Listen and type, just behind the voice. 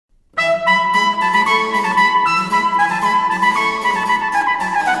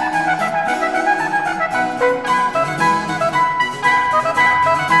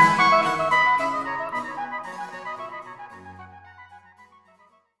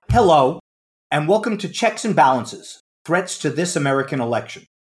Hello, and welcome to Checks and Balances, Threats to This American Election.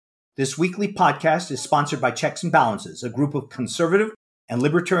 This weekly podcast is sponsored by Checks and Balances, a group of conservative and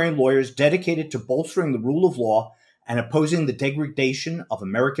libertarian lawyers dedicated to bolstering the rule of law and opposing the degradation of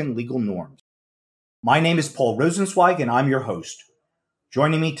American legal norms. My name is Paul Rosenzweig, and I'm your host.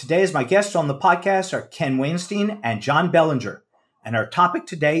 Joining me today as my guests on the podcast are Ken Weinstein and John Bellinger, and our topic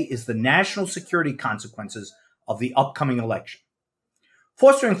today is the national security consequences of the upcoming election.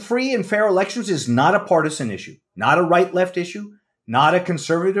 Fostering free and fair elections is not a partisan issue, not a right-left issue, not a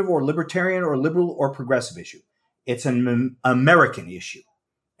conservative or libertarian or liberal or progressive issue. It's an American issue.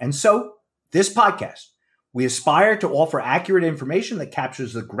 And so, this podcast, we aspire to offer accurate information that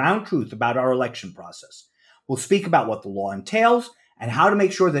captures the ground truth about our election process. We'll speak about what the law entails and how to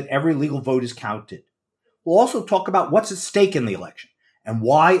make sure that every legal vote is counted. We'll also talk about what's at stake in the election and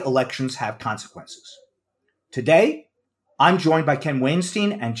why elections have consequences. Today, I'm joined by Ken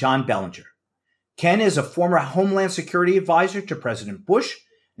Weinstein and John Bellinger. Ken is a former Homeland Security advisor to President Bush,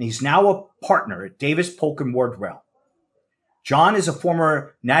 and he's now a partner at Davis Polk & Wardwell. John is a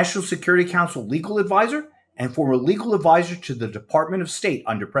former National Security Council legal advisor and former legal advisor to the Department of State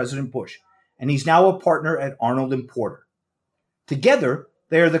under President Bush, and he's now a partner at Arnold & Porter. Together,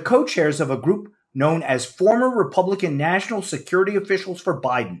 they are the co-chairs of a group known as Former Republican National Security Officials for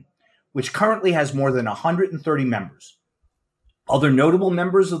Biden, which currently has more than 130 members. Other notable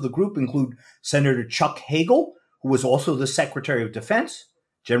members of the group include Senator Chuck Hagel, who was also the Secretary of Defense,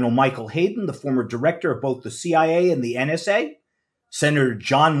 General Michael Hayden, the former director of both the CIA and the NSA, Senator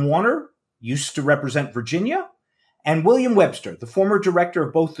John Warner, used to represent Virginia, and William Webster, the former director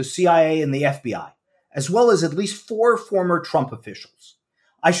of both the CIA and the FBI, as well as at least 4 former Trump officials.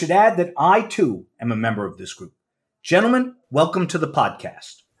 I should add that I, too, am a member of this group. Gentlemen, welcome to the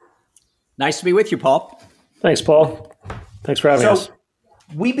podcast. Nice to be with you, Paul. Thanks, Paul. Thanks for having us.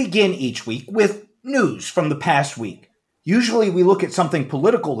 We begin each week with news from the past week. Usually we look at something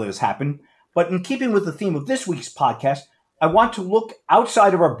political that has happened, but in keeping with the theme of this week's podcast, I want to look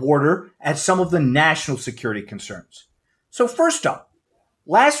outside of our border at some of the national security concerns. So first up,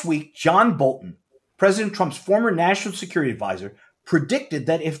 last week, John Bolton, President Trump's former national security advisor, predicted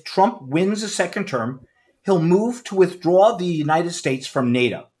that if Trump wins a second term, he'll move to withdraw the United States from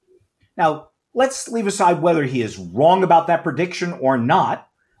NATO. Now, let's leave aside whether he is wrong about that prediction or not.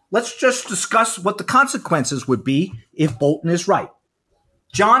 Let's just discuss what the consequences would be if Bolton is right.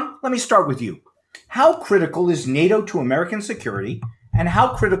 John, let me start with you. How critical is NATO to American security, and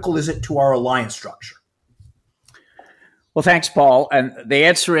how critical is it to our alliance structure? Well, thanks, Paul. And the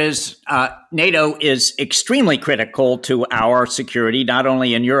answer is NATO is extremely critical to our security, not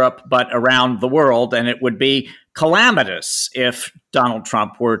only in Europe, but around the world. And it would be calamitous if Donald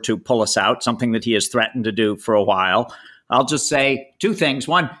Trump were to pull us out, something that he has threatened to do for a while. I'll just say 2 things.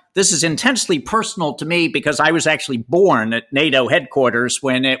 One, this is intensely personal to me because I was actually born at NATO headquarters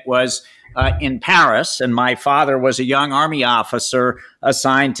when it was in Paris, and my father was a young Army officer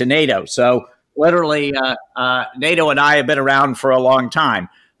assigned to NATO. So literally, NATO and I have been around for a long time.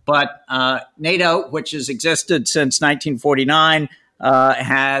 But NATO, which has existed since 1949,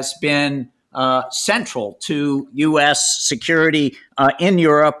 has been central to U.S. security in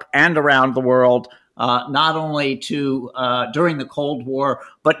Europe and around the world, not only to during the Cold War,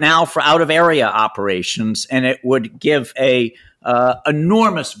 but now for out-of-area operations. And it would give a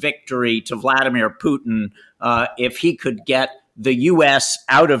enormous victory to Vladimir Putin if he could get the U.S.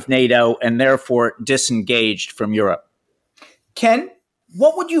 out of NATO and therefore disengaged from Europe. Ken,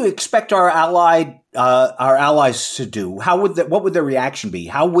 what would you expect our allies to do? What would their reaction be?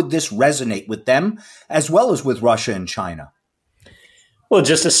 How would this resonate with them as well as with Russia and China? Well,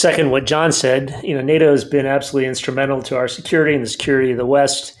 just to second what John said, NATO has been absolutely instrumental to our security and the security of the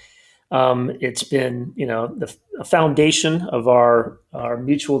West. It's been, the foundation of our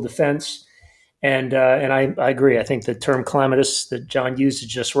mutual defense. And I agree. I think the term calamitous that John used is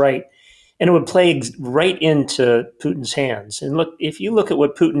just right. And it would play right into Putin's hands. And look, if you look at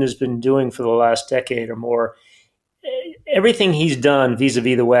what Putin has been doing for the last decade or more, everything he's done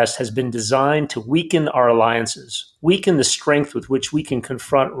vis-a-vis the West has been designed to weaken our alliances, weaken the strength with which we can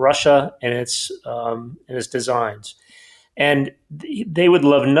confront Russia and its designs. And they would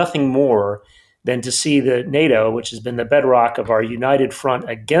love nothing more than to see the NATO, which has been the bedrock of our united front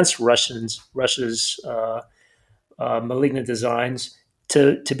against Russia's malignant designs,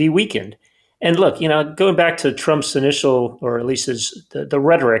 to be weakened. And look, going back to Trump's initial, or at least the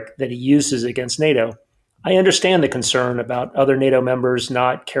rhetoric that he uses against NATO, I understand the concern about other NATO members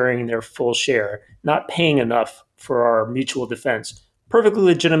not carrying their full share, not paying enough for our mutual defense. Perfectly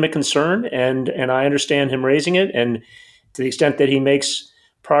legitimate concern, and I understand him raising it. And to the extent that he makes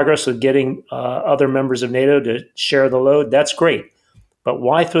progress with getting other members of NATO to share the load, that's great. But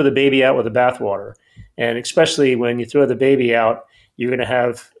why throw the baby out with the bathwater? And especially when you throw the baby out, you're going to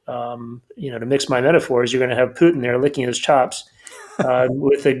have, to mix my metaphors, you're going to have Putin there licking his chops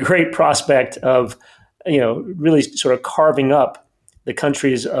with a great prospect of, really sort of carving up the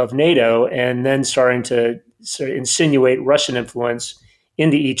countries of NATO and then starting to sort of insinuate Russian influence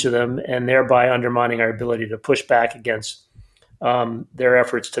into each of them, and thereby undermining our ability to push back against their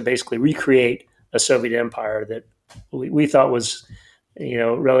efforts to basically recreate a Soviet empire that we thought was,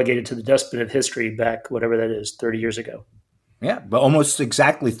 relegated to the dustbin of history back, whatever that is, 30 years ago. Yeah, but almost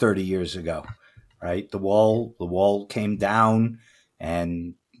exactly 30 years ago, right? The wall came down,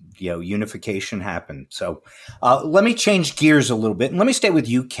 and unification happened. So let me change gears a little bit, and let me stay with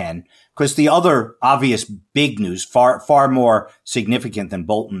you, Ken, because the other obvious big news, far more significant than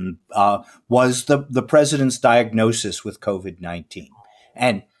Bolton, was the president's diagnosis with COVID-19.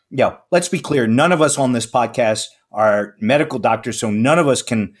 And let's be clear, none of us on this podcast are medical doctors, so none of us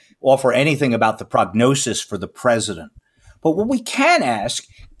can offer anything about the prognosis for the president. But what we can ask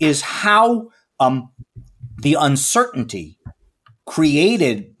is how the uncertainty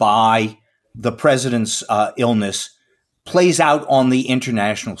created by the president's illness plays out on the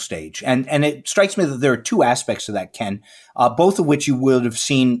international stage. And it strikes me that there are two aspects to that, Ken, both of which you would have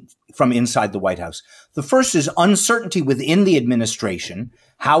seen from inside the White House. The first is uncertainty within the administration.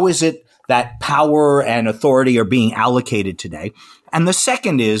 How is it that power and authority are being allocated today? And the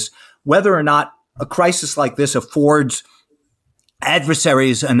second is whether or not a crisis like this affords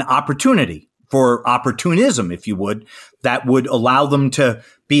adversaries an opportunity for opportunism, if you would, that would allow them to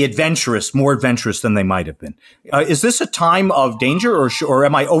be adventurous, more adventurous than they might have been. Is this a time of danger, or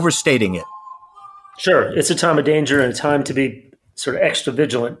am I overstating it? Sure. It's a time of danger and a time to be sort of extra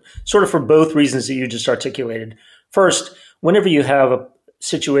vigilant, sort of for both reasons that you just articulated. First, whenever you have a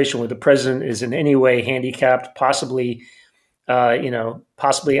situation where the president is in any way handicapped, possibly out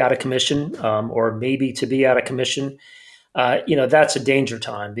of commission, or maybe to be out of commission, that's a danger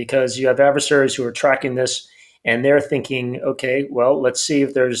time, because you have adversaries who are tracking this and they're thinking, okay, well, let's see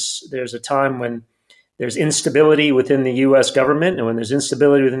if there's a time when there's instability within the U.S. government. And when there's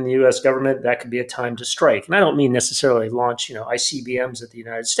instability within the U.S. government, that could be a time to strike. And I don't mean necessarily launch, ICBMs at the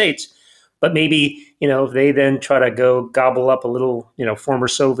United States, but maybe, they then try to go gobble up a little, former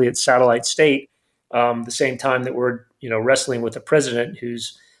Soviet satellite state, the same time that we're, wrestling with a president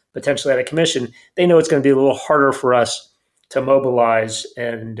who's potentially out of commission. They know it's going to be a little harder for us to mobilize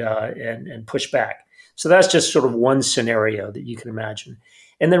and push back. So that's just sort of one scenario that you can imagine.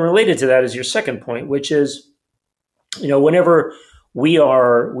 And then related to that is your second point, which is, whenever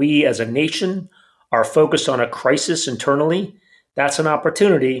we as a nation are focused on a crisis internally, that's an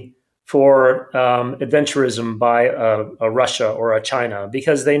opportunity for adventurism by a Russia or a China,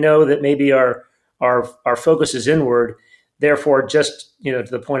 because they know that maybe our focus is inward. Therefore, just to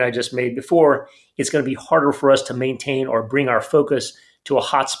the point I just made before, it's going to be harder for us to maintain or bring our focus to a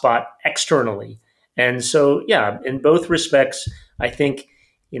hotspot externally. And so, in both respects, I think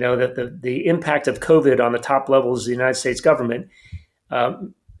that the impact of COVID on the top levels of the United States government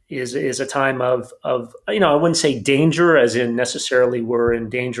is a time of I wouldn't say danger, as in necessarily we're in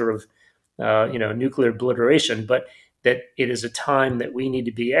danger of nuclear obliteration, but that it is a time that we need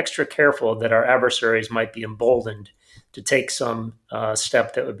to be extra careful that our adversaries might be emboldened to take some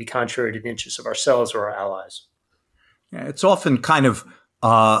step that would be contrary to the interests of ourselves or our allies. Yeah, it's often kind of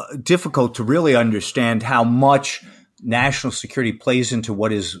difficult to really understand how much national security plays into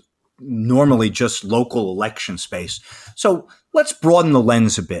what is normally just local election space. So let's broaden the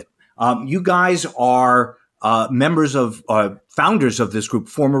lens a bit. You guys are members of founders of this group,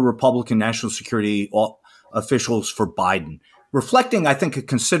 former Republican national security officials for Biden, reflecting, I think, a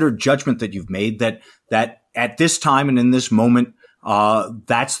considered judgment that you've made that at this time and in this moment,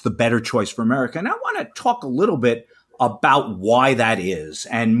 that's the better choice for America. And I want to talk a little bit about why that is,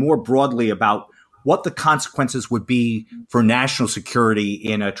 and more broadly about what the consequences would be for national security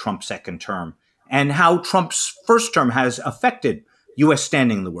in a Trump second term, and how Trump's first term has affected U.S.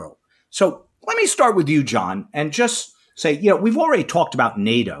 standing in the world. So let me start with you, John, and just say, we've already talked about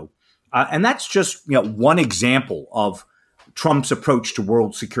NATO, and that's just one example of Trump's approach to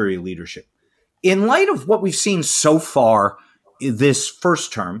world security leadership. In light of what we've seen so far this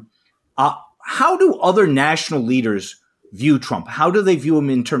first term, how do other national leaders view Trump? How do they view him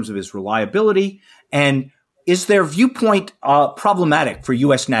in terms of his reliability? And is their viewpoint problematic for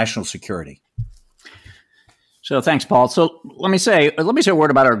U.S. national security? So thanks, Paul. So let me say a word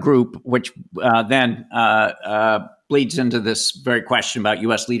about our group, which then bleeds into this very question about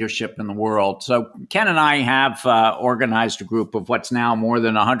U.S. leadership in the world. So Ken and I have organized a group of what's now more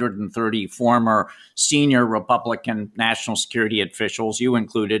than 130 former senior Republican national security officials, you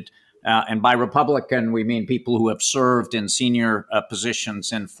included. And by Republican, we mean people who have served in senior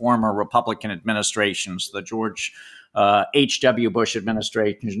positions in former Republican administrations, the George H.W. Bush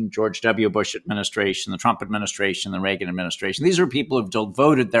administration, George W. Bush administration, the Trump administration, the Reagan administration. These are people who've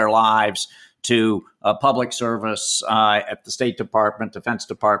devoted their lives to public service at the State Department, Defense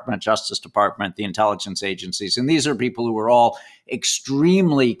Department, Justice Department, the intelligence agencies. And these are people who are all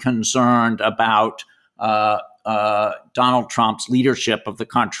extremely concerned about Donald Trump's leadership of the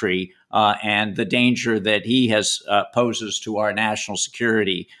country and the danger that he has poses to our national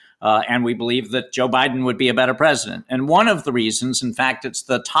security. And we believe that Joe Biden would be a better president. And one of the reasons, in fact, it's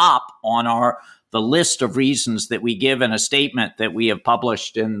the top on the list of reasons that we give in a statement that we have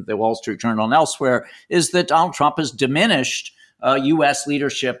published in the Wall Street Journal and elsewhere, is that Donald Trump has diminished U.S.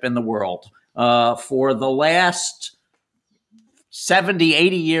 leadership in the world. For the last 70,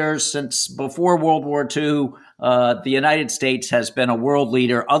 80 years, since before World War II, the United States has been a world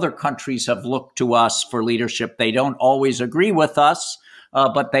leader. Other countries have looked to us for leadership. They don't always agree with us,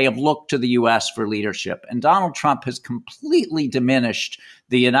 but they have looked to the U.S. for leadership. And Donald Trump has completely diminished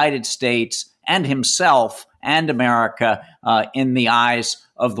the United States and himself and America in the eyes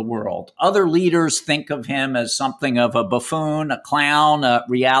of the world. Other leaders think of him as something of a buffoon, a clown, a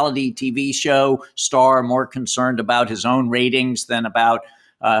reality TV show star, more concerned about his own ratings than about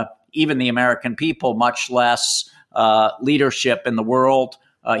even the American people, much less leadership in the world.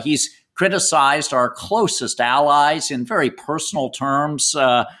 He's criticized our closest allies in very personal terms.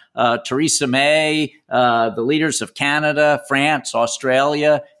 Theresa May, the leaders of Canada, France,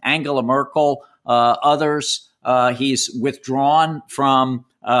 Australia, Angela Merkel, others. He's withdrawn from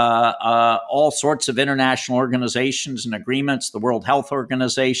all sorts of international organizations and agreements, the World Health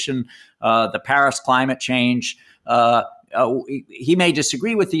Organization, the Paris Climate Change. He may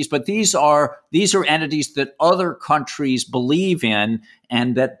disagree with these, but these are entities that other countries believe in,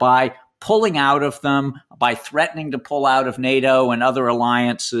 and that by pulling out of them, by threatening to pull out of NATO and other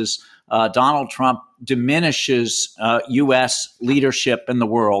alliances, Donald Trump diminishes U.S. leadership in the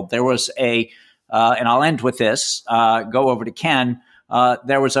world. There was and I'll end with this, go over to Ken.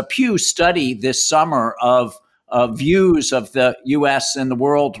 There was a Pew study this summer of views of the U.S. and the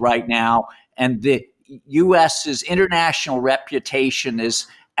world right now, and the U.S.'s international reputation is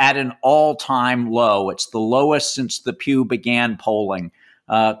at an all-time low. It's the lowest since the Pew began polling.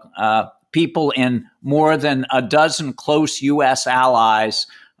 People in more than a dozen close U.S. allies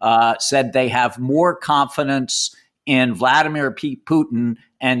said they have more confidence in Vladimir Putin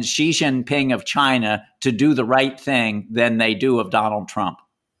and Xi Jinping of China to do the right thing than they do of Donald Trump.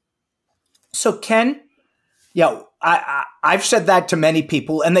 So, Ken, I've said that to many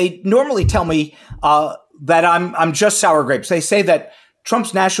people, and they normally tell me that I'm just sour grapes. They say that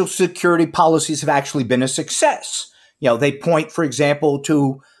Trump's national security policies have actually been a success. They point, for example,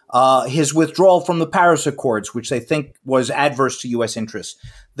 to his withdrawal from the Paris Accords, which they think was adverse to U.S. interests,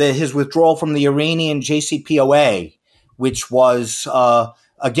 his withdrawal from the Iranian JCPOA, which was,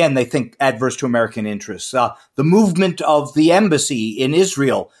 again, they think adverse to American interests, the movement of the embassy in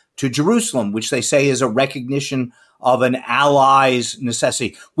Israel to Jerusalem, which they say is a recognition of an ally's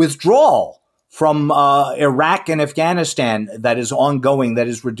necessity, withdrawal from Iraq and Afghanistan that is ongoing, that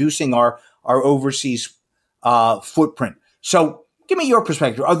is reducing our overseas footprint. So give me your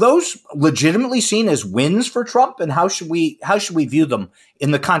perspective. Are those legitimately seen as wins for Trump, and how should we view them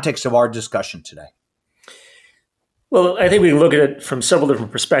in the context of our discussion today? Well, I think we can look at it from several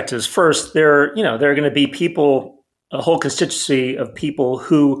different perspectives. First, there are going to be people, a whole constituency of people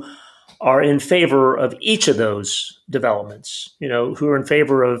who are in favor of each of those developments, who are in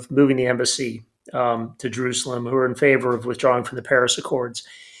favor of moving the embassy to Jerusalem, who are in favor of withdrawing from the Paris Accords.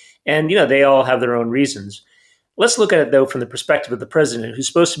 And, they all have their own reasons. Let's look at it, though, from the perspective of the president, who's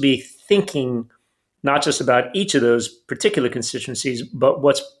supposed to be thinking not just about each of those particular constituencies, but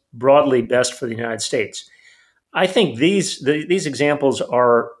what's broadly best for the United States. I think these examples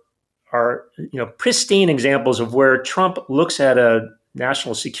are pristine examples of where Trump looks at a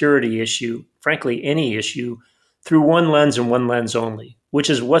national security issue, frankly, any issue, through one lens and one lens only, which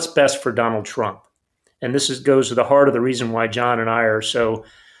is what's best for Donald Trump. And this goes to the heart of the reason why John and I are so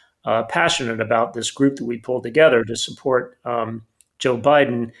passionate about this group that we pulled together to support Joe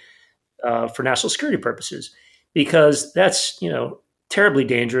Biden for national security purposes, because that's, terribly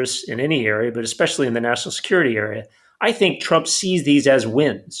dangerous in any area, but especially in the national security area. I think Trump sees these as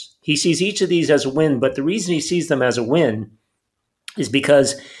wins. He sees each of these as a win, but the reason he sees them as a win is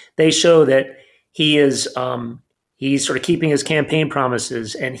because they show that he is He's sort of keeping his campaign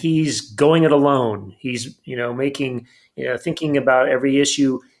promises, and he's going it alone. He's, thinking about every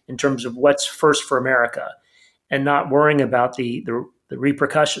issue in terms of what's first for America, and not worrying about the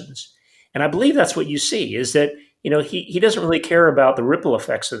repercussions. And I believe that's what you see is that, he doesn't really care about the ripple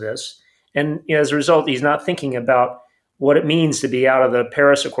effects of this. And as a result, he's not thinking about what it means to be out of the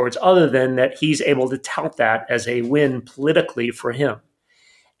Paris Accords, other than that he's able to tout that as a win politically for him.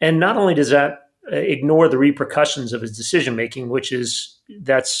 And not only does that ignore the repercussions of his decision-making,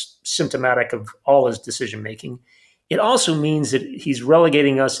 that's symptomatic of all his decision-making, it also means that he's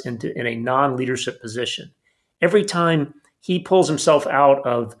relegating us in a non-leadership position. Every time he pulls himself out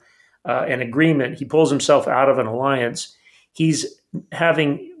of an agreement, he pulls himself out of an alliance, he's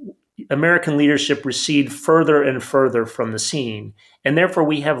having American leadership recede further and further from the scene, and therefore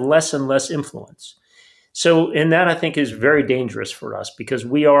we have less and less influence. So, and that I think is very dangerous for us because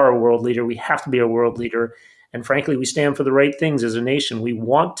we are a world leader. We have to be a world leader, and frankly, we stand for the right things as a nation. We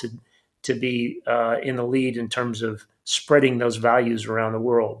want to be in the lead in terms of spreading those values around the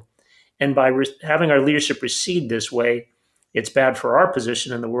world. And by having our leadership recede this way, it's bad for our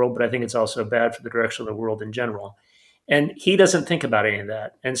position in the world, but I think it's also bad for the direction of the world in general. And he doesn't think about any of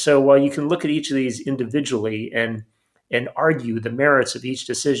that. And so while you can look at each of these individually and argue the merits of each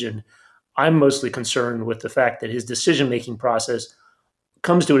decision, I'm mostly concerned with the fact that his decision-making process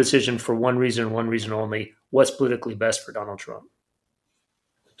comes to a decision for one reason only: what's politically best for Donald Trump.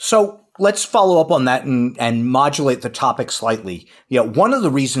 So let's follow up on that and modulate the topic slightly. One of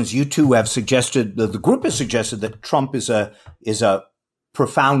the reasons you two have suggested, the group has suggested, that Trump is a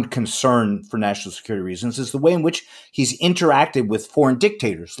profound concern for national security reasons is the way in which he's interacted with foreign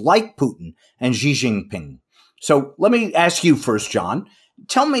dictators like Putin and Xi Jinping. So let me ask you first, John.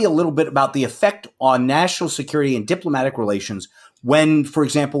 Tell me a little bit about the effect on national security and diplomatic relations when, for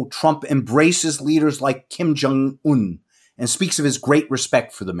example, Trump embraces leaders like Kim Jong-un and speaks of his great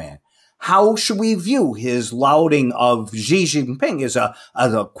respect for the man. How should we view his lauding of Xi Jinping as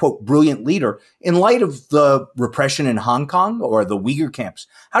a quote, brilliant leader in light of the repression in Hong Kong or the Uyghur camps?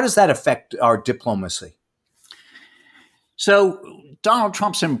 How does that affect our diplomacy? So Donald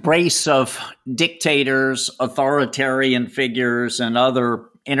Trump's embrace of dictators, authoritarian figures, and other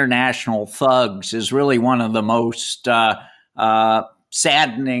international thugs is really one of the most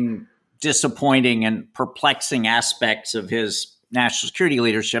saddening, disappointing, and perplexing aspects of his national security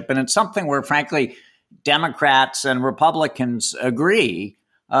leadership. And it's something where, frankly, Democrats and Republicans agree.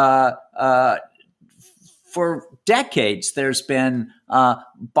 For decades, there's been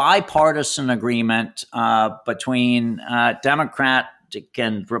bipartisan agreement between Democratic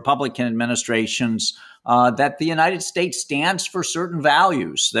and Republican administrations that the United States stands for certain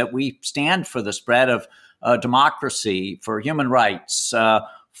values, that we stand for the spread of democracy, for human rights,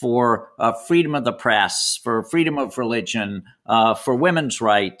 for freedom of the press, for freedom of religion, for women's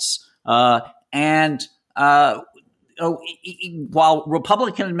rights. While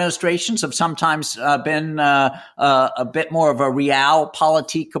Republican administrations have sometimes been a bit more of a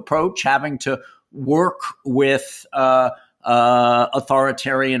realpolitik approach, having to work with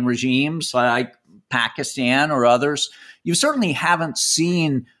authoritarian regimes like Pakistan or others, you certainly haven't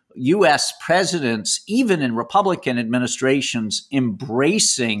seen U.S. presidents, even in Republican administrations,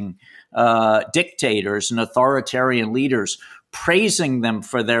 embracing dictators and authoritarian leaders, praising them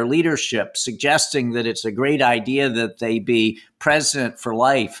for their leadership, suggesting that it's a great idea that they be president for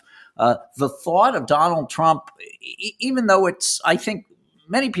life. The thought of Donald Trump, even though I think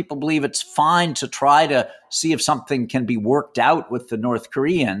many people believe it's fine to try to see if something can be worked out with the North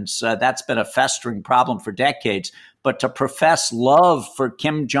Koreans. That's been a festering problem for decades. But to profess love for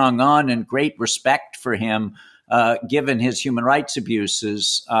Kim Jong-un and great respect for him, given his human rights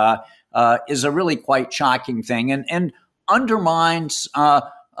abuses, is a really quite shocking thing and undermines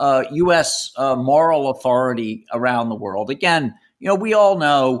U.S. moral authority around the world. Again, we all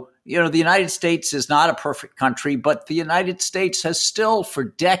know, the United States is not a perfect country, but the United States has still for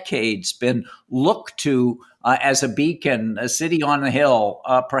decades been looked to as a beacon, a city on a hill,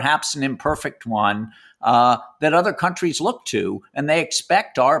 perhaps an imperfect one, that other countries look to, and they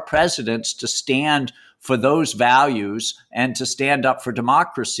expect our presidents to stand for those values and to stand up for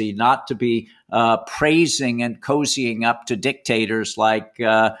democracy, not to be praising and cozying up to dictators like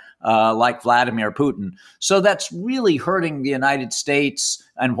Vladimir Putin. So that's really hurting the United States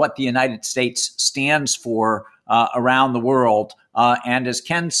and what the United States stands for around the world. And as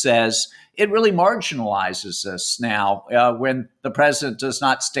Ken says, it really marginalizes us now when the president does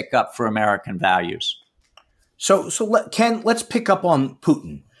not stick up for American values. So Ken, let's pick up on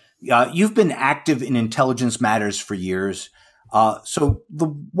Putin. You've been active in intelligence matters for years. So the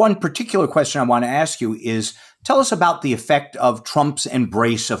one particular question I want to ask you is, tell us about the effect of Trump's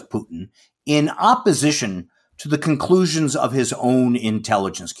embrace of Putin in opposition to the conclusions of his own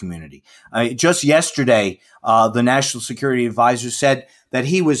intelligence community. Just yesterday, the National Security Advisor said that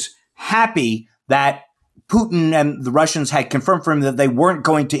he was happy that Putin and the Russians had confirmed for him that they weren't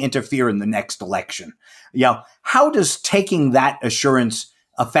going to interfere in the next election. How does taking that assurance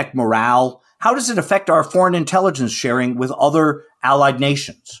affect morale? How does it affect our foreign intelligence sharing with other allied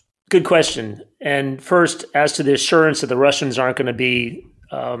nations? Good question. And first, as to the assurance that the Russians aren't going to be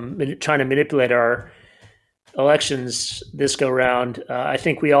trying to manipulate our elections this go round, I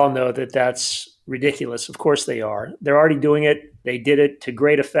think we all know that that's ridiculous. Of course they are. They're already doing it. They did it to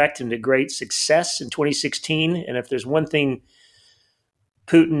great effect and to great success in 2016. And if there's one thing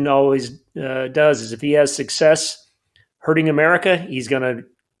Putin always does is if he has success hurting America, he's going to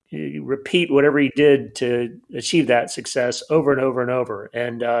repeat whatever he did to achieve that success over and over and over.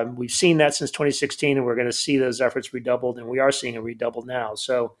 And we've seen that since 2016, and we're going to see those efforts redoubled, and we are seeing it redoubled now.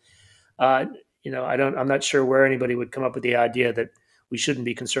 So, I'm not sure where anybody would come up with the idea that we shouldn't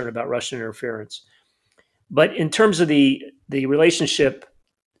be concerned about Russian interference. But in terms of the relationship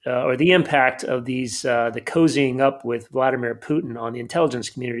or the impact of these, the cozying up with Vladimir Putin on the intelligence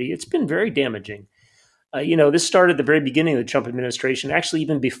community, it's been very damaging. This started at the very beginning of the Trump administration, actually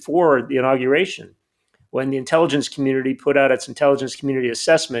even before the inauguration, when the intelligence community put out its intelligence community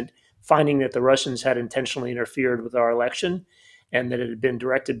assessment, finding that the Russians had intentionally interfered with our election and that it had been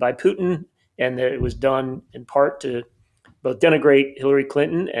directed by Putin and that it was done in part to both denigrate Hillary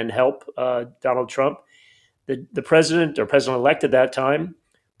Clinton and help Donald Trump. The president or president-elect at that time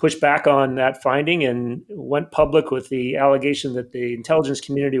pushed back on that finding and went public with the allegation that the intelligence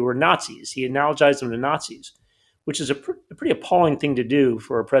community were Nazis. He analogized them to Nazis, which is a pretty appalling thing to do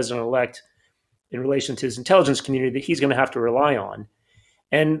for a president-elect in relation to his intelligence community that he's going to have to rely on.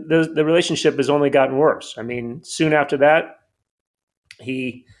 And the relationship has only gotten worse. I mean, soon after that,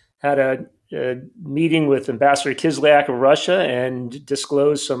 he had a meeting with Ambassador Kislyak of Russia and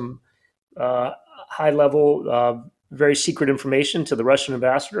disclosed some high-level very secret information to the Russian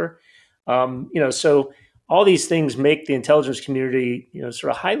ambassador. So all these things make the intelligence community,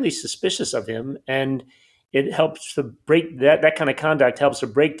 sort of highly suspicious of him. And it helps to break that kind of conduct helps to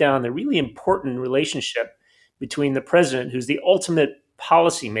break down the really important relationship between the president, who's the ultimate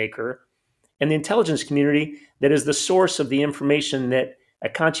policymaker, and the intelligence community that is the source of the information that a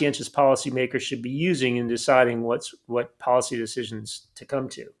conscientious policymaker should be using in deciding what policy decisions to come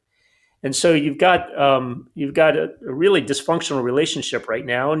to. And so you've got a really dysfunctional relationship right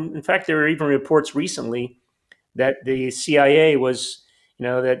now. And in fact, there are even reports recently that the CIA was,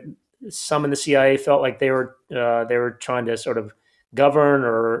 that some in the CIA felt like they were trying to sort of govern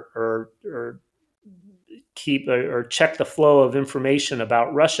or keep or check the flow of information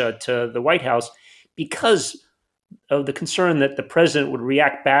about Russia to the White House because of the concern that the president would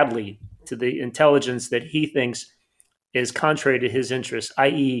react badly to the intelligence that he thinks is contrary to his interests,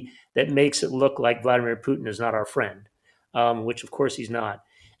 i.e., that makes it look like Vladimir Putin is not our friend, which of course he's not.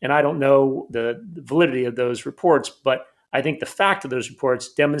 And I don't know the validity of those reports, but I think the fact of those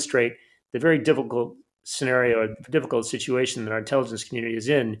reports demonstrate the very difficult scenario, difficult situation that our intelligence community is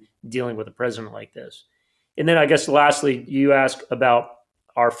in dealing with a president like this. And then I guess lastly, you ask about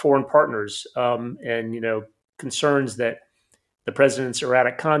our foreign partners and concerns that the president's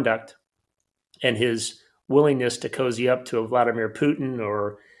erratic conduct and his willingness to cozy up to a Vladimir Putin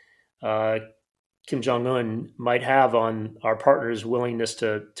or Kim Jong-un might have on our partners' willingness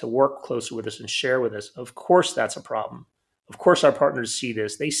to work closer with us and share with us. Of course, that's a problem. Of course, our partners see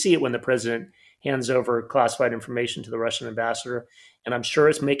this. They see it when the president hands over classified information to the Russian ambassador. And I'm sure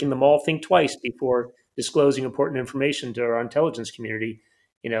it's making them all think twice before disclosing important information to our intelligence community,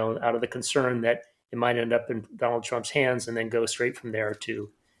 out of the concern that it might end up in Donald Trump's hands and then go straight from there to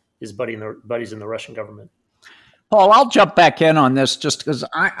his buddies in the Russian government. Paul, I'll jump back in on this just because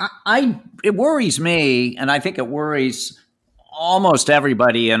it worries me, and I think it worries almost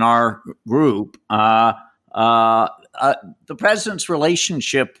everybody in our group. The president's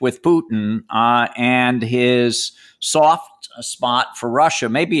relationship with Putin and his soft spot for Russia.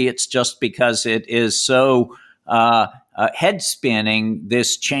 Maybe it's just because it is so head spinning,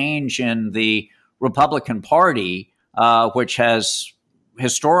 this change in the Republican Party, which has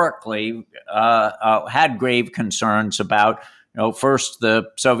historically had grave concerns about, first the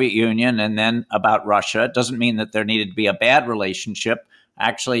Soviet Union and then about Russia. It doesn't mean that there needed to be a bad relationship.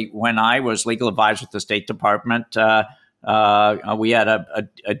 Actually, when I was legal advisor at the State Department, we had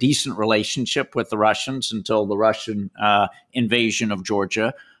a decent relationship with the Russians until the Russian invasion of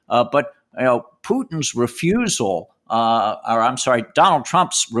Georgia. But Putin's refusal Donald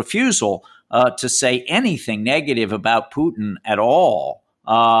Trump's refusal to say anything negative about Putin at all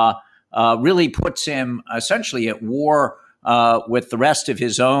really puts him essentially at war with the rest of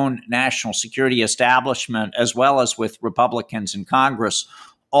his own national security establishment, as well as with Republicans in Congress,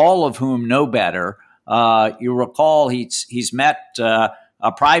 all of whom know better. You recall he's met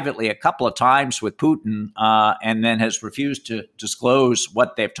privately a couple of times with Putin and then has refused to disclose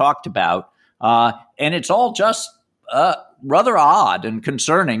what they've talked about. And it's all just rather odd and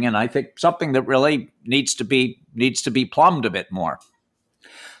concerning, and I think something that really needs to be plumbed a bit more.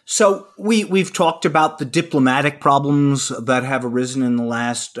 So we've talked about the diplomatic problems that have arisen in the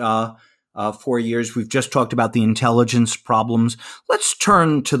last 4 years. We've just talked about the intelligence problems. Let's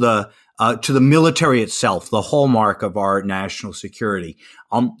turn to the military itself, the hallmark of our national security.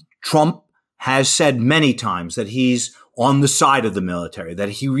 Trump has said many times that he's on the side of the military, that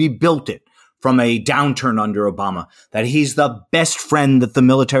he rebuilt it from a downturn under Obama, that he's the best friend that the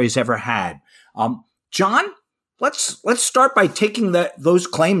military's ever had. John, let's start by taking those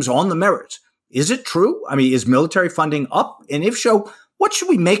claims on the merits. Is it true? I mean, is military funding up? And if so, what should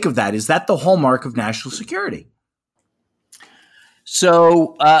we make of that? Is that the hallmark of national security?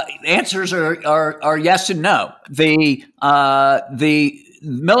 So answers are yes and no. The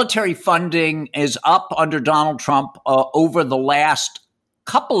military funding is up under Donald Trump over the last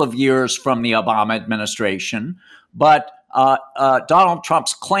couple of years from the Obama administration, but Donald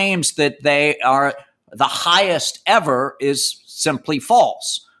Trump's claims that they are the highest ever is simply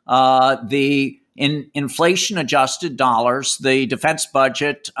false. In inflation-adjusted dollars, the defense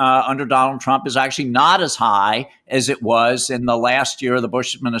budget under Donald Trump is actually not as high as it was in the last year of the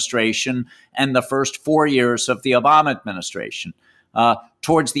Bush administration and the first 4 years of the Obama administration.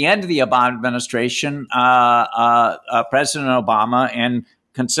 Towards the end of the Obama administration, President Obama, and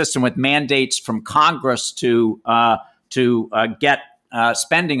consistent with mandates from Congress to get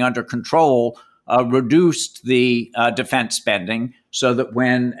spending under control, reduced the defense spending so that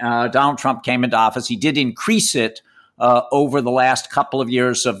when Donald Trump came into office, he did increase it over the last couple of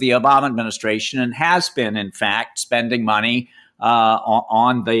years of the Obama administration, and has been, in fact, spending money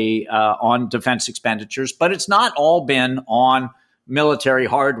on defense expenditures. But it's not all been on military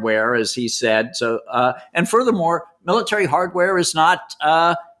hardware, as he said. So, and furthermore, military hardware is not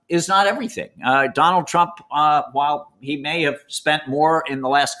everything. Donald Trump, while he may have spent more in the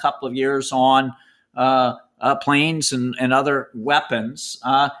last couple of years on planes and other weapons,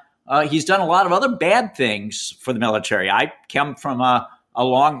 he's done a lot of other bad things for the military. I come from a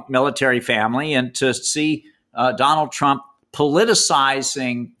long military family, and to see Donald Trump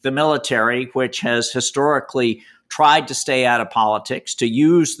politicizing the military, which has historically tried to stay out of politics, to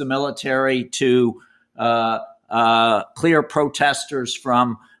use the military to clear protesters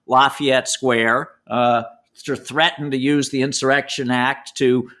from Lafayette Square, to threaten to use the Insurrection Act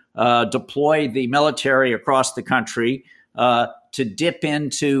to deploy the military across the country, to dip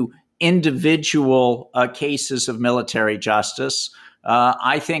into individual cases of military justice.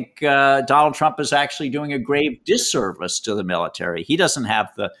 I think Donald Trump is actually doing a grave disservice to the military. He doesn't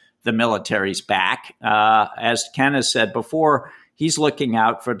have the military's back. As Ken has said before, he's looking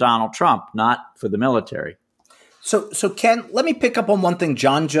out for Donald Trump, not for the military. So Ken, let me pick up on one thing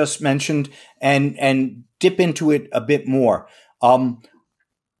John just mentioned and dip into it a bit more.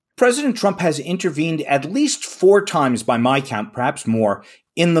 President Trump has intervened at least 4 times, by my count, perhaps more,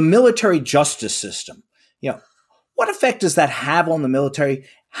 in the military justice system. What effect does that have on the military?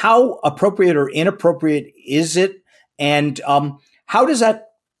 How appropriate or inappropriate is it? And how does that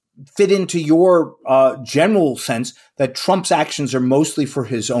fit into your general sense that Trump's actions are mostly for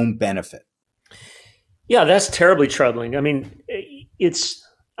his own benefit? Yeah, that's terribly troubling. I mean,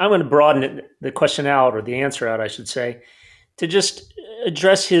 I'm going to broaden the question out, or the answer out, I should say, to just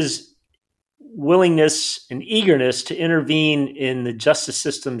address his willingness and eagerness to intervene in the justice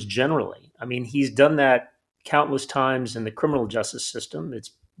systems generally. I mean, he's done that countless times in the criminal justice system.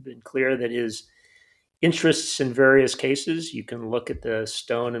 It's been clear that his interests in various cases, you can look at the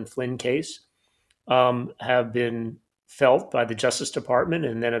Stone and Flynn case, have been felt by the Justice Department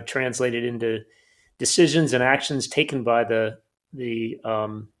and then have translated into decisions and actions taken by the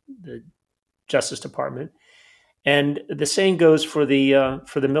Justice Department. And the same goes for the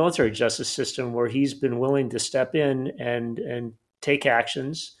military justice system, where he's been willing to step in and take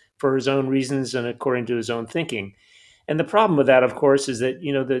actions for his own reasons and according to his own thinking. And the problem with that, of course, is that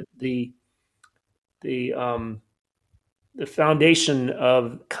the foundation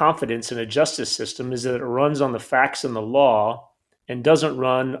of confidence in a justice system is that it runs on the facts and the law and doesn't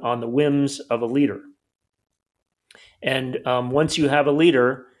run on the whims of a leader. And once you have a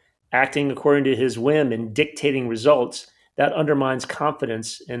leader acting according to his whim and dictating results, that undermines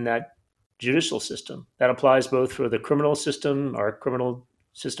confidence in that judicial system. That applies both for the criminal system, our criminal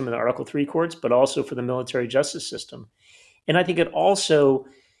system in the Article 3 courts, but also for the military justice system. And I think it also,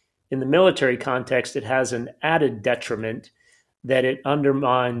 in the military context, it has an added detriment that it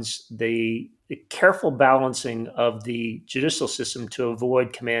undermines the careful balancing of the judicial system to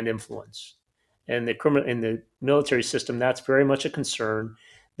avoid command influence. And in the military system, that's very much a concern.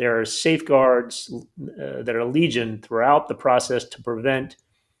 There are safeguards that are legion throughout the process to prevent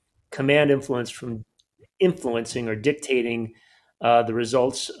command influence from influencing or dictating the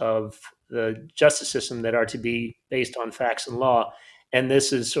results of the justice system that are to be based on facts and law. And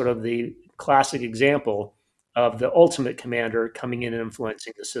this is sort of the classic example of the ultimate commander coming in and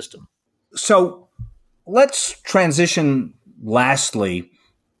influencing the system. So let's transition lastly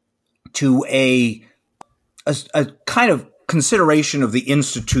to a kind of consideration of the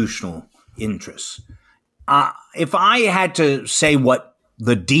institutional interests. If I had to say what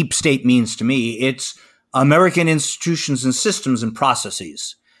the deep state means to me, it's American institutions and systems and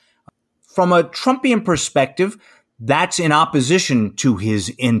processes. From a Trumpian perspective, that's in opposition to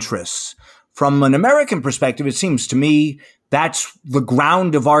his interests. From an American perspective, it seems to me that's the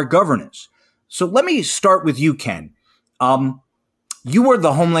ground of our governance. So let me start with you, Ken. You were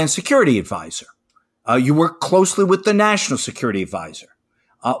the Homeland Security Advisor. You work closely with the National Security Advisor.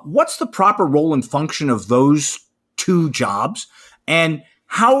 What's the proper role and function of those two jobs? And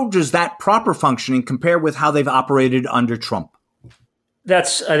how does that proper functioning compare with how they've operated under Trump?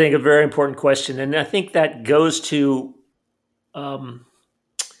 That's, I think, a very important question. And I think that goes to a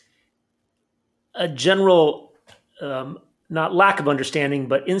general, not lack of understanding,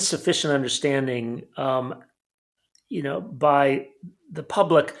 but insufficient understanding, by the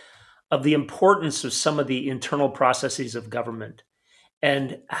public of the importance of some of the internal processes of government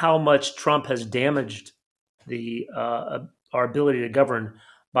and how much Trump has damaged our ability to govern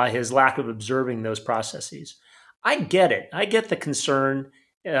by his lack of observing those processes. I get it. I get the concern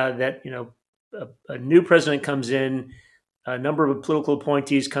that, a new president comes in, a number of political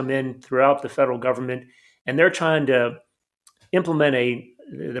appointees come in throughout the federal government, and they're trying to implement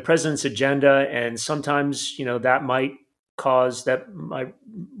the president's agenda. And sometimes, that might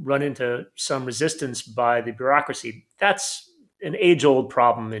run into some resistance by the bureaucracy. That's an age-old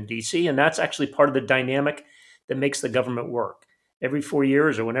problem in DC, and that's actually part of the dynamic that makes the government work. Every 4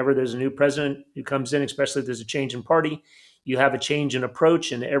 years or whenever there's a new president who comes in, especially if there's a change in party, you have a change in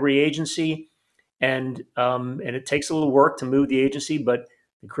approach in every agency. And it takes a little work to move the agency, but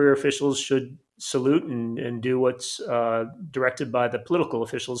the career officials should salute and do what's directed by the political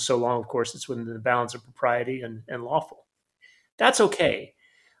officials, so long, of course, it's within the bounds of propriety and lawful. That's okay.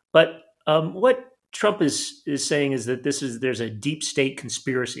 But what Trump is saying is that there's a deep state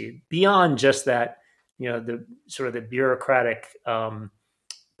conspiracy beyond just that, the sort of the bureaucratic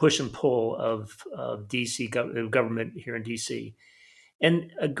push and pull of DC government here in DC.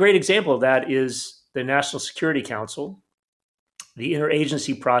 And a great example of that is the National Security Council, the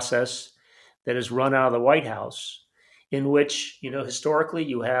interagency process that is run out of the White House, in which, historically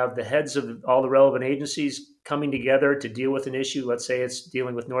you have the heads of all the relevant agencies coming together to deal with an issue. Let's say it's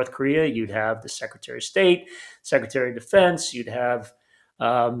dealing with North Korea. You'd have the Secretary of State, Secretary of Defense, you'd have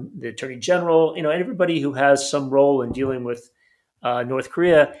the Attorney General, everybody who has some role in dealing with North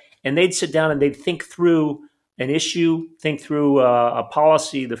Korea. And they'd sit down and they'd think through an issue, think through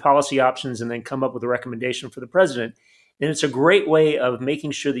the policy options, and then come up with a recommendation for the president. And it's a great way of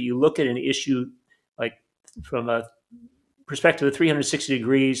making sure that you look at an issue like from a perspective of 360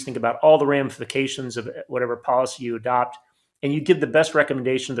 degrees, think about all the ramifications of whatever policy you adopt, and you give the best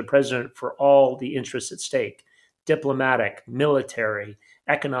recommendation to the president for all the interests at stake: diplomatic, military,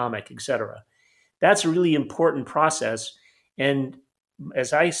 economic, etc. That's a really important process. And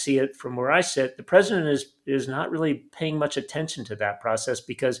as I see it from where I sit, the president is not really paying much attention to that process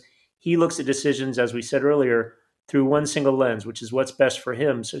because he looks at decisions, as we said earlier, through one single lens, which is what's best for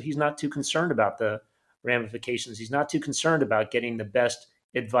him. So he's not too concerned about the ramifications. He's not too concerned about getting the best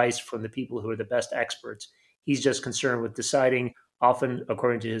advice from the people who are the best experts. He's just concerned with deciding, often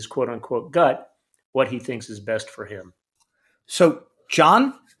according to his quote unquote gut, what he thinks is best for him. So,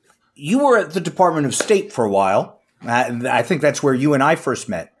 John, you were at the Department of State for a while. I think that's where you and I first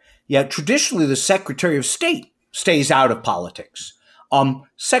met. Yeah, traditionally, the Secretary of State stays out of politics.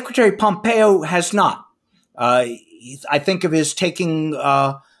 Secretary Pompeo has not. I think of his taking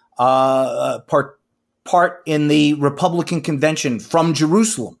part in the Republican convention from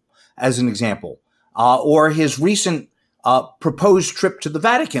Jerusalem, as an example, or his recent proposed trip to the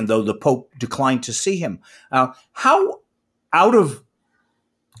Vatican, though the Pope declined to see him. How out of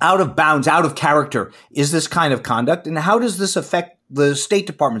out of bounds, out of character is this kind of conduct? And how does this affect the State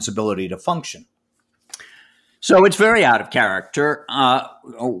Department's ability to function? So it's very out of character.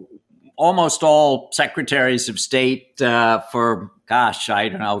 Almost all secretaries of state for,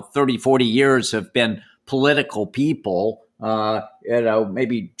 30, 40 years have been political people.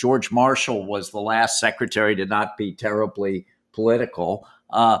 Maybe George Marshall was the last secretary to not be terribly political,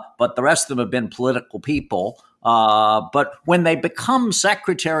 but the rest of them have been political people. But when they become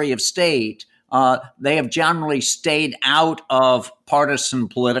Secretary of State, they have generally stayed out of partisan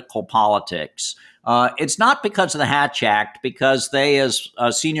political politics. It's not because of the Hatch Act, because they, as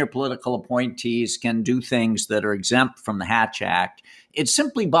senior political appointees, can do things that are exempt from the Hatch Act. It's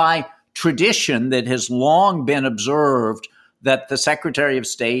simply by tradition that has long been observed that the Secretary of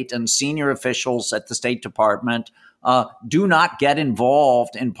State and senior officials at the State Department do not get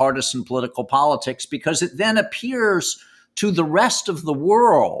involved in partisan political politics, because it then appears to the rest of the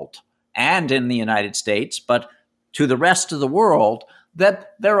world and in the United States, but to the rest of the world,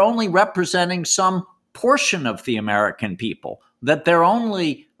 that they're only representing some portion of the American people, that they're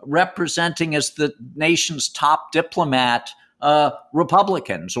only representing as the nation's top diplomat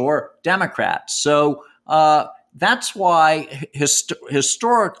Republicans or Democrats. So that's why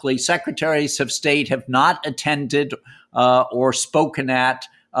historically secretaries of state have not attended or spoken at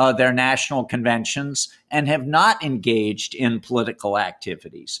their national conventions and have not engaged in political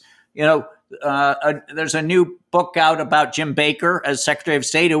activities. There's a new book out about Jim Baker as Secretary of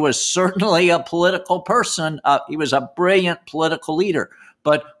State, who was certainly a political person. He was a brilliant political leader.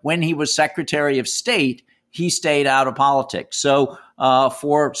 But when he was Secretary of State, he stayed out of politics. So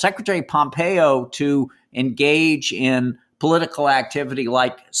for Secretary Pompeo to engage in political activity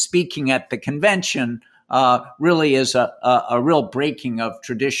like speaking at the convention really is a real breaking of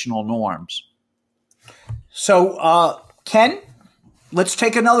traditional norms. So, Ken, let's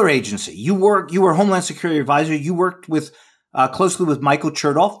take another agency. You were Homeland Security Advisor. You worked with closely with Michael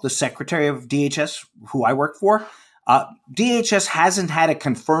Chertoff, the Secretary of DHS, who I worked for. DHS hasn't had a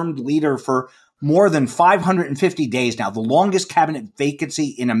confirmed leader for more than 550 days now, the longest cabinet vacancy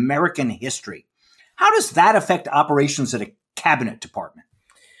in American history. How does that affect operations at a cabinet department?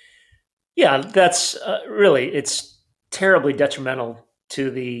 Yeah, that's it's terribly detrimental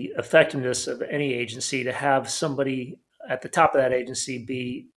to the effectiveness of any agency to have somebody at the top of that agency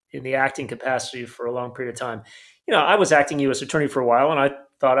be in the acting capacity for a long period of time. I was acting U.S. attorney for a while, and I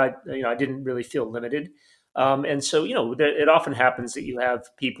thought I didn't really feel limited. And so, it often happens that you have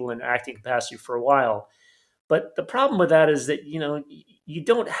people in acting capacity for a while. But the problem with that is that, you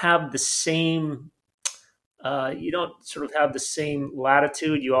don't have the same, you don't sort of have the same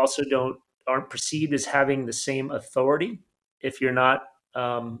latitude. You also aren't perceived as having the same authority if you're not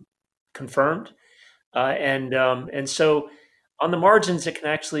confirmed. And so on the margins, it can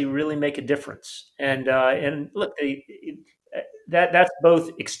actually really make a difference. And look, that's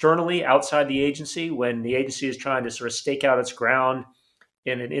both externally outside the agency, when the agency is trying to sort of stake out its ground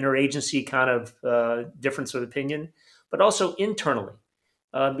in an interagency kind of difference of opinion, but also internally,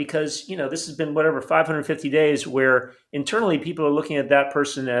 because this has been 550 days where internally people are looking at that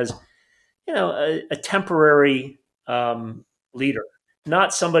person as a temporary leader,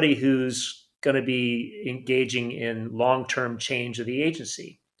 not somebody who's going to be engaging in long-term change of the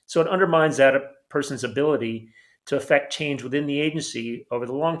agency. So it undermines that person's ability to affect change within the agency over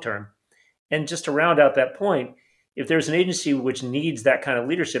the long term. And just to round out that point, if there's an agency which needs that kind of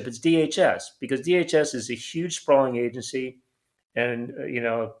leadership, it's DHS, because DHS is a huge sprawling agency and,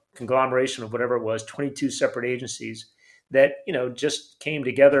 a conglomeration of whatever it was, 22 separate agencies that, just came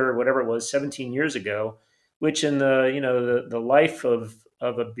together, 17 years ago, which in the life of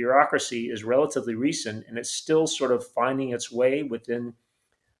a bureaucracy is relatively recent, and it's still sort of finding its way within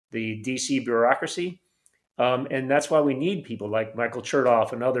the DC bureaucracy. And that's why we need people like Michael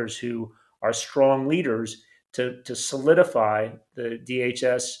Chertoff and others who are strong leaders to solidify the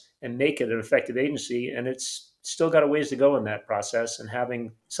DHS and make it an effective agency. And it's still got a ways to go in that process. And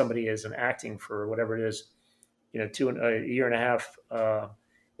having somebody as an acting for whatever it is, a year and a half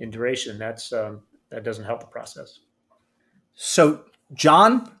in duration, that doesn't help the process. So,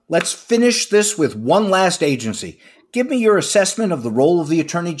 John, let's finish this with one last agency. Give me your assessment of the role of the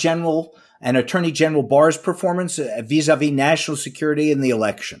Attorney General and Attorney General Barr's performance vis-a-vis national security in the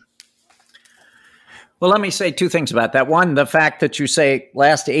election. Well, let me say two things about that. One, the fact that you say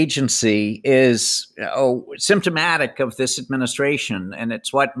last agency is symptomatic of this administration, and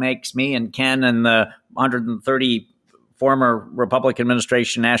it's what makes me and Ken and the 130 former Republican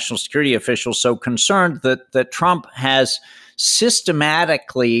administration national security officials so concerned that Trump has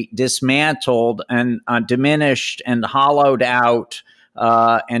systematically dismantled and diminished and hollowed out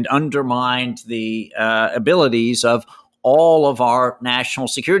and undermined the abilities of all of our national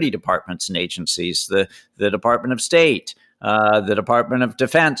security departments and agencies, the Department of State, the Department of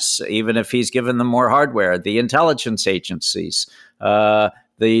Defense, even if he's given them more hardware, the intelligence agencies, the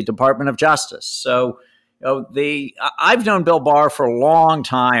Department of Justice. So I've known Bill Barr for a long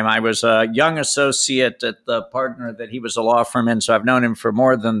time. I was a young associate at the partner that he was a law firm in, so I've known him for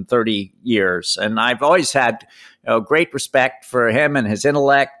more than 30 years. And I've always had great respect for him and his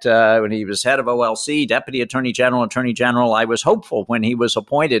intellect. When he was head of OLC, Deputy Attorney General, I was hopeful when he was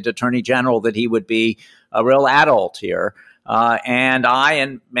appointed Attorney General that he would be a real adult here. And I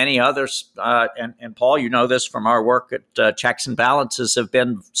and many others, and Paul, you know this from our work at Checks and Balances, have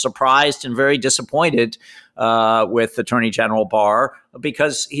been surprised and very disappointed with Attorney General Barr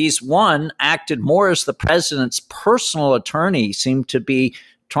because he's acted more as the president's personal attorney, seemed to be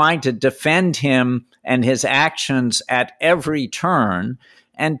trying to defend him and his actions at every turn.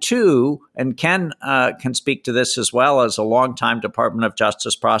 And two, and Ken can speak to this as well as a longtime Department of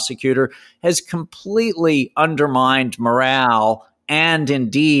Justice prosecutor, has completely undermined morale and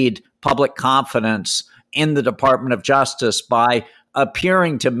indeed public confidence in the Department of Justice by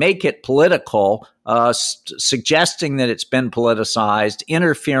appearing to make it political, suggesting that it's been politicized,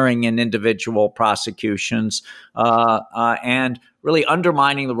 interfering in individual prosecutions, and really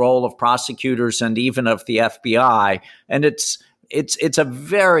undermining the role of prosecutors and even of the FBI. And it's a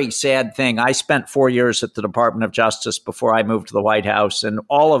very sad thing. I spent 4 years at the Department of Justice before I moved to the White House, and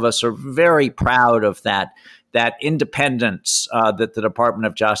all of us are very proud of that independence that the Department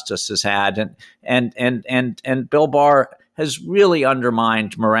of Justice has had, and Bill Barr has really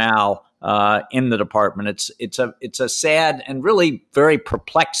undermined morale in the department. It's a sad and really very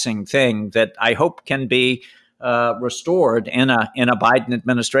perplexing thing that I hope can be restored in a Biden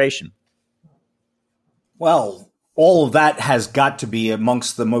administration. Well, all of that has got to be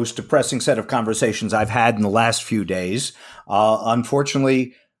amongst the most depressing set of conversations I've had in the last few days,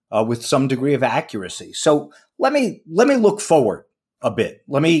 unfortunately, with some degree of accuracy. So let me look forward a bit.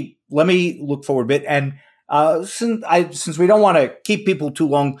 Let me look forward a bit. And since we don't want to keep people too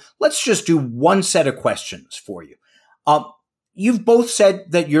long, let's just do one set of questions for you. You've both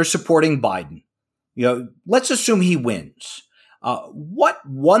said that you're supporting Biden. Let's assume he wins. What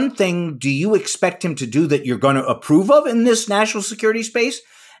one thing do you expect him to do that you're going to approve of in this national security space?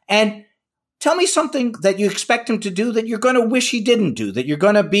 And tell me something that you expect him to do that you're going to wish he didn't do, that you're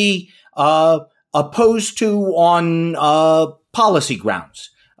going to be opposed to on policy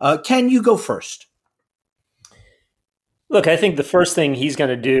grounds. Ken, you go first. Look, I think the first thing he's going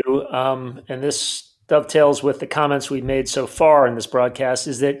to do, and this dovetails with the comments we've made so far in this broadcast,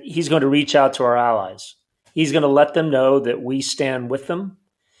 is that he's going to reach out to our allies. He's going to let them know that we stand with them,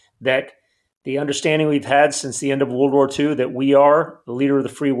 that the understanding we've had since the end of World War II, that we are the leader of the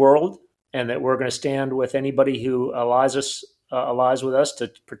free world, and that we're going to stand with anybody who allies with us to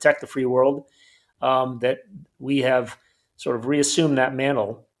protect the free world, that we have sort of reassumed that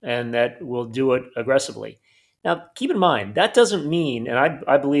mantle and that we'll do it aggressively. Now, keep in mind, that doesn't mean, and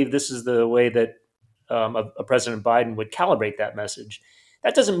I believe this is the way that a President Biden would calibrate that message,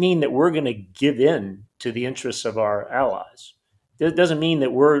 that doesn't mean that we're going to give in to the interests of our allies. It doesn't mean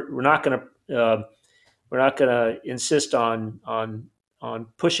that we're not going to insist on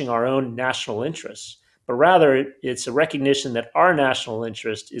pushing our own national interests, but rather it's a recognition that our national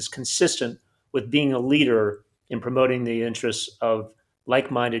interest is consistent with being a leader in promoting the interests of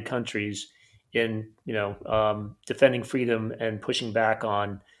like-minded countries in defending freedom and pushing back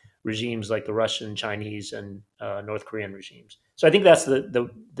on regimes like the Russian, Chinese, and North Korean regimes. So I think that's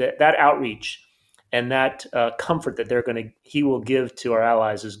that outreach and that comfort that he will give to our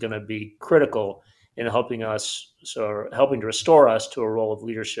allies is going to be critical in helping to restore us to a role of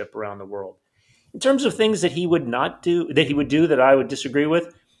leadership around the world. In terms of things that he would not do, that I would disagree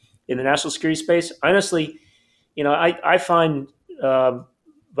with in the national security space, honestly, I find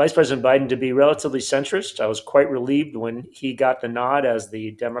Vice President Biden to be relatively centrist. I was quite relieved when he got the nod as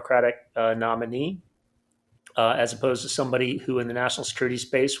the Democratic nominee, as opposed to somebody who in the national security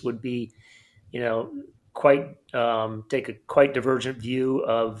space would be, take a quite divergent view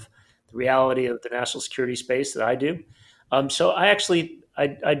of the reality of the national security space that I do. So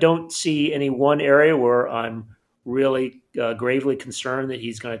I don't see any one area where I'm really gravely concerned that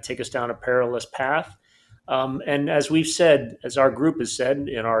he's going to take us down a perilous path. And as we've said, as our group has said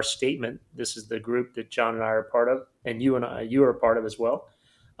in our statement, this is the group that John and I are part of, and you are a part of as well,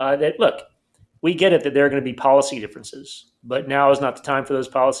 that look, we get it that there are going to be policy differences, but now is not the time for those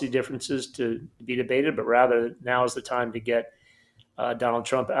policy differences to be debated, but rather now is the time to get Donald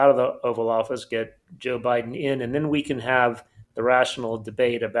Trump out of the Oval Office, get Joe Biden in, and then we can have the rational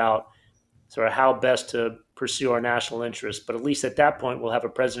debate about sort of how best to pursue our national interests. But at least at that point, we'll have a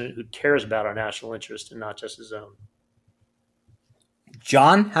president who cares about our national interest and not just his own.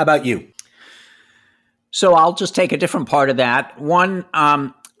 John, how about you? So I'll just take a different part of that. One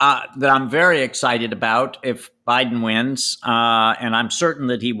that I'm very excited about if Biden wins, and I'm certain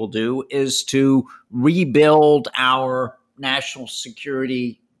that he will do, is to rebuild our national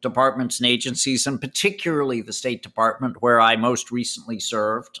security departments and agencies, and particularly the State Department, where I most recently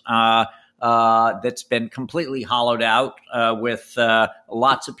served. That's been completely hollowed out with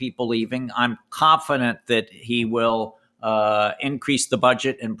lots of people leaving. I'm confident that he will increase the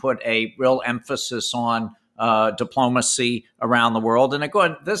budget and put a real emphasis on diplomacy around the world. And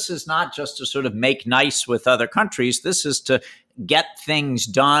again, this is not just to sort of make nice with other countries. This is to get things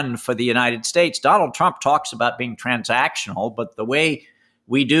done for the United States. Donald Trump talks about being transactional, but the way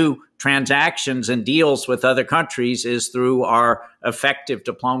we do transactions and deals with other countries is through our effective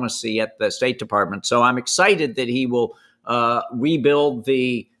diplomacy at the State Department. So I'm excited that he will rebuild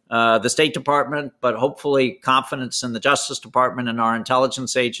the State Department, but hopefully confidence in the Justice Department and our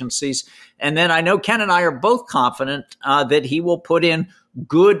intelligence agencies. And then I know Ken and I are both confident that he will put in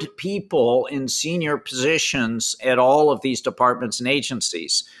good people in senior positions at all of these departments and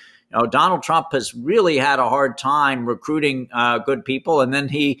agencies. You know, Donald Trump has really had a hard time recruiting good people, and then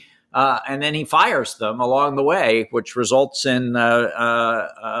he fires them along the way, which results in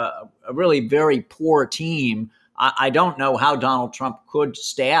a really very poor team. I don't know how Donald Trump could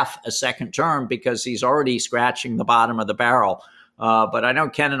staff a second term because he's already scratching the bottom of the barrel. But I know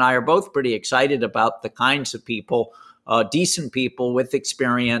Ken and I are both pretty excited about the kinds of people, decent people with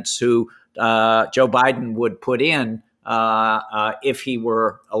experience who Joe Biden would put in if he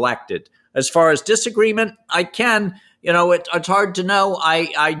were elected. As far as disagreement, it's hard to know.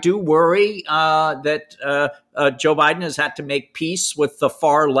 I do worry that Joe Biden has had to make peace with the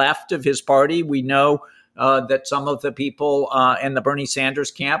far left of his party. We know that some of the people in the Bernie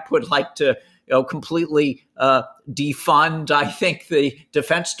Sanders camp would like to completely defund, I think, the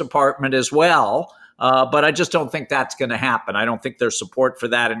Defense Department as well. But I just don't think that's going to happen. I don't think there's support for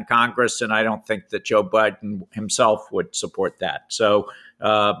that in Congress, and I don't think that Joe Biden himself would support that. So,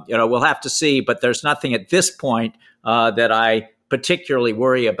 we'll have to see. But there's nothing at this point that I particularly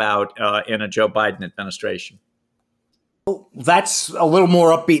worry about in a Joe Biden administration. Well, that's a little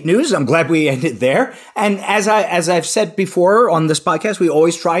more upbeat news. I'm glad we ended there. And as I've said before on this podcast, we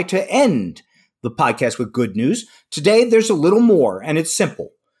always try to end the podcast with good news. Today, there's a little more, and it's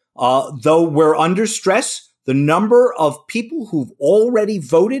simple. Though we're under stress, the number of people who've already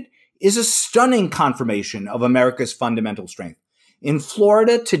voted is a stunning confirmation of America's fundamental strength. In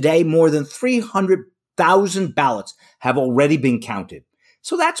Florida today, more than 300,000 ballots have already been counted.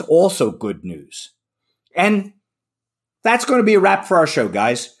 So that's also good news. And that's going to be a wrap for our show,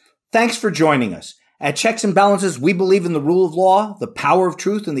 guys. Thanks for joining us. At Checks and Balances, we believe in the rule of law, the power of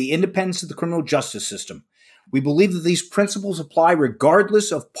truth, and the independence of the criminal justice system. We believe that these principles apply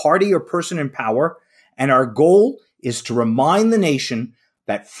regardless of party or person in power, and our goal is to remind the nation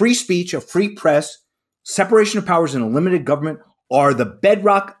that free speech, a free press, separation of powers, and a limited government are the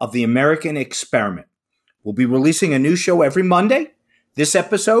bedrock of the American experiment. We'll be releasing a new show every Monday. This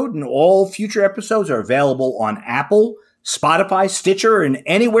episode and all future episodes are available on Apple, Spotify, Stitcher, and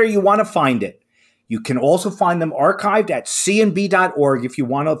anywhere you want to find it. You can also find them archived at cnb.org if you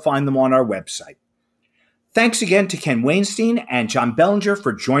want to find them on our website. Thanks again to Ken Weinstein and John Bellinger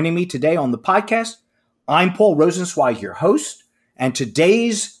for joining me today on the podcast. I'm Paul Rosenzweig, your host, and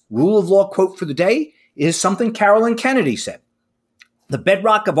today's rule of law quote for the day is something Carolyn Kennedy said. The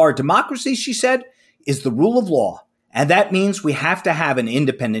bedrock of our democracy, she said, is the rule of law. And that means we have to have an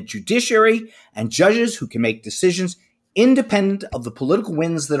independent judiciary and judges who can make decisions independent of the political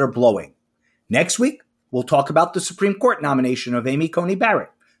winds that are blowing. Next week, we'll talk about the Supreme Court nomination of Amy Coney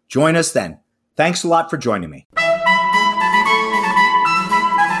Barrett. Join us then. Thanks a lot for joining me.